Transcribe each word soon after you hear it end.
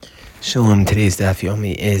Shalom, today's Daf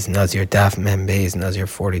Yomi is Nazir Daf Membeis, Nazir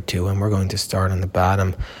 42, and we're going to start on the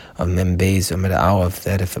bottom of Membeis Amid Aleph,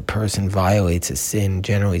 that if a person violates a sin,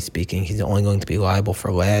 generally speaking, he's only going to be liable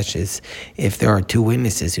for lashes if there are two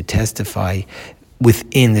witnesses who testify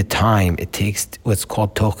within the time it takes what's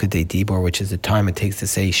called Toch K'dei Dibur, which is the time it takes to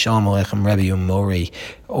say Shalom Aleichem Rebbe Umori,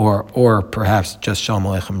 or perhaps just Shalom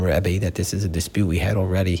Aleichem Rebbe, that this is a dispute we had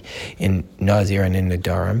already in Nazir and in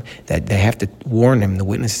Nadarim, that they have to warn him, the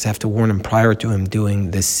witnesses have to warn him prior to him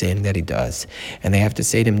doing this sin that he does. And they have to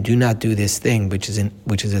say to him, do not do this thing, which is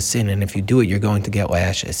a sin, and if you do it, you're going to get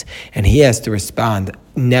lashes. And he has to respond,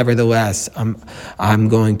 nevertheless, I'm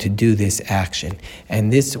going to do this action.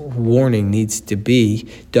 And this warning needs to be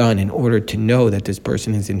done in order to know that this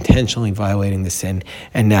person is intentionally violating the sin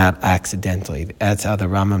and not accidentally. That's how the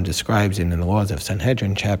Rambam describes it in the laws of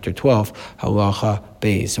Sanhedrin, chapter 12, Halacha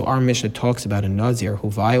Beis. So our Mishnah talks about a Nazir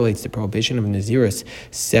who violates the prohibition of Nazirus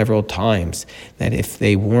several times, that if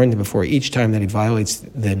they warned him before each time that he violates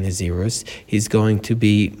the Nazirus, he's going to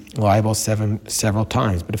be liable several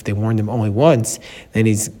times. But if they warned him only once, then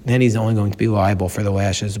he's only going to be liable for the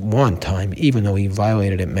lashes one time, even though he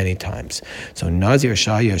violated it many times. So Nazir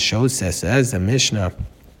Shaya shows says the Mishnah,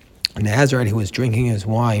 Nazarite, he was drinking his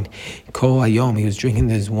wine, Kol Hayom, he was drinking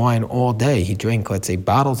his wine all day. He drank, let's say,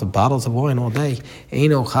 bottles of wine all day.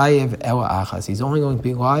 Eino Chayev Ela Achas. He's only going to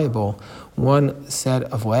be liable one set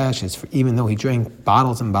of lashes, even though he drank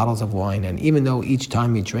bottles and bottles of wine, and even though each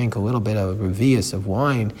time he drank a little bit of revius of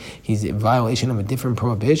wine, he's in violation of a different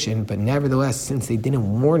prohibition. But nevertheless, since they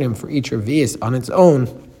didn't warn him for each revius on its own,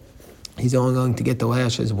 he's only going to get the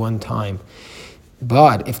lashes one time.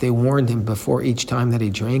 But if they warned him before each time that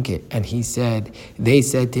he drank it, and they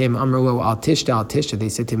said to him, Amrlo al tishta, they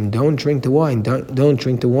said to him, don't drink the wine, don't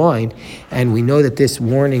drink the wine. And we know that this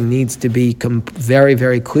warning needs to be very,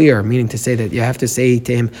 very clear, meaning to say that you have to say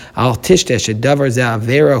to him, al tishta shedavar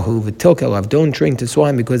za'averahu v'tilkalav, don't drink this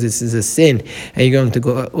wine because this is a sin, and you're going to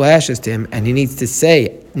go lashes to him. And he needs to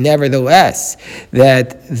say, nevertheless,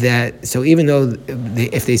 that so even though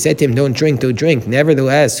if they said to him, don't drink,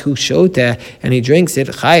 nevertheless, who shota, and he drinks it,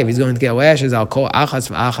 chayiv, he's going to get lashes, I'll call achas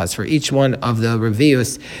v'achas, for each one of the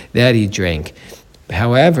revius that he drank.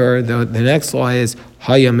 However, the next law is,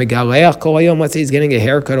 let's say he's getting a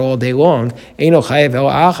haircut all day long, eino chayiv el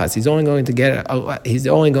achas, he's only going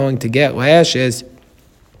to get lashes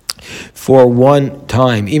for one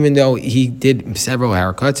time, even though he did several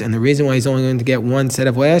haircuts. And the reason why he's only going to get one set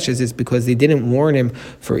of lashes is because they didn't warn him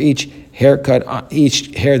for each haircut,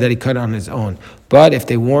 each hair that he cut on his own. But if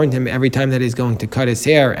they warned him every time that he's going to cut his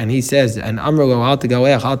hair, and he says, and Amrlo al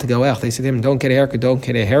tegalech, they said to him, don't get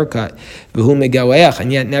a haircut,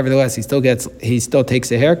 and yet nevertheless he still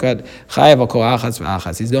takes a haircut,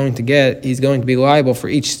 he's going to be liable for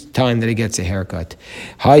each time that he gets a haircut.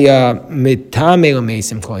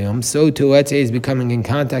 So too, let's say he's becoming in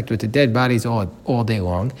contact with the dead bodies all day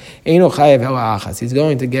long, he's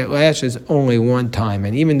going to get lashes only one time.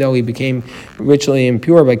 And even though he became ritually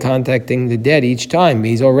impure by contacting the dead each time,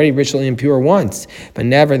 he's already ritually impure once, but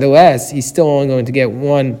nevertheless he's still only going to get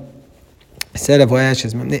one set of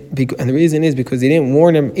lashes, and the reason is because they didn't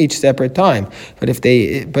warn him each separate time. But if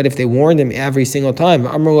they warned him every single time,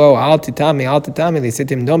 Amrlo al titame, they said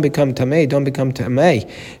to him, don't become tamei,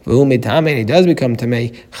 and he does become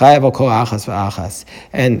tamei, chayav al kol achas v'achas,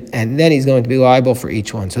 and then he's going to be liable for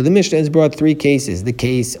each one. So the Mishnah has brought three cases: the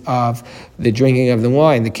case of the drinking of the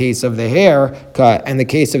wine, the case of the haircut, and the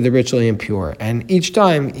case of the ritually impure. And each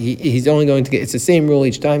time he's only going to get, it's the same rule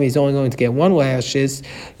each time, he's only going to get one lashes,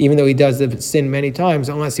 even though he does the sin many times,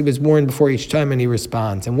 unless he was warned before each time and he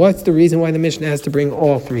responds. And what's the reason why the Mishnah has to bring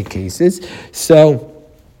all three cases? So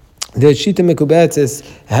the Shita Mekubetzes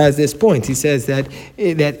has this point. He says that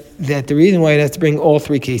the reason why it has to bring all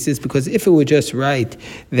three cases, because if it were just right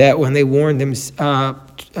that when they warned him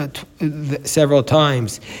several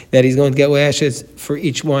times that he's going to get lashes for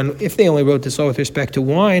each one, if they only wrote this all with respect to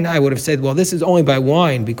wine, I would have said, well, this is only by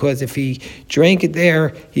wine, because if he drank it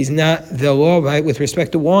there, he's not, the law right with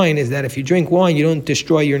respect to wine is that if you drink wine, you don't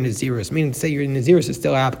destroy your Nazirus, meaning to say your Nazirus is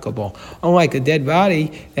still applicable. Unlike a dead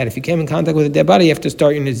body, that if you came in contact with a dead body, you have to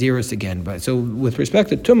start your Nazirus again. But so with respect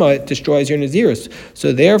to Tumah, it destroys your Nazirus.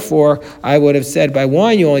 So therefore, I would have said by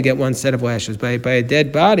wine you only get one set of lashes. By a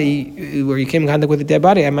dead body, where you came in contact with a dead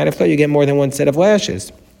body, I might have thought you get more than one set of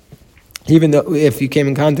lashes. even though if you came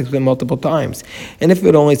in contact with him multiple times. And if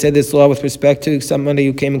it only said this law with respect to somebody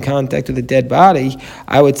who came in contact with a dead body,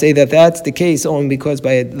 I would say that that's the case only because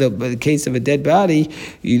by the case of a dead body,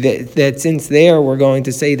 that since there we're going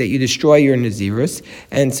to say that you destroy your nazirus,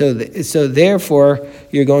 and so therefore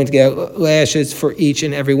you're going to get lashes for each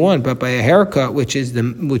and every one. But by a haircut, which is the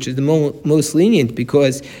most lenient,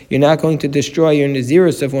 because you're not going to destroy your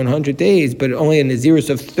nazirus of 100 days, but only a nazirus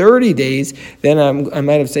of 30 days, then I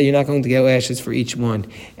might have said you're not going to get lashes for each one,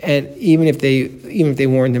 and even if they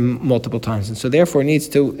warned him multiple times, and so therefore it needs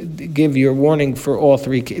to give your warning for all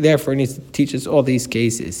three. Therefore, it needs to teach us all these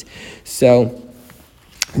cases. So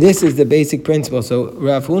this is the basic principle. So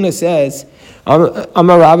Rav Huna says,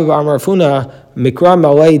 Amar Rabbi Amar Huna Mikra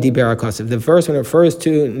Malay Di Barakos. If the verse when it refers to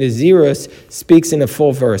Nazirus speaks in a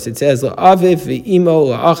full verse, it says La'aviv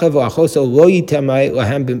v'imo la'achav la'achoso lo yitamai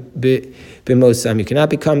lahem b'mosam. You cannot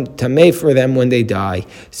become tamei for them when they die.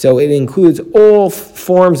 So it includes all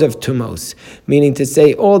forms of tumos, meaning to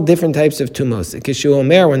say all different types of tumos. Kishu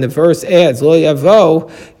Omer, when the verse adds lo yavo,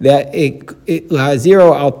 that it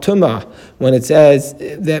la'aziro al tuma, when it says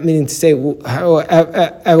that, meaning to say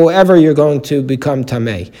however you're going to become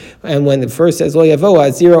tamei. And when the first says lo yavo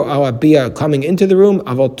aziro al abiyah, coming into the room,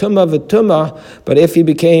 avol tuma v'tuma, but if he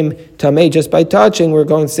became tamei just by touching, we're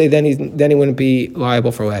going to say then he wouldn't be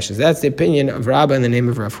liable for lashes. That's the opinion of Rabbah in the name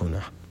of Rav Huna.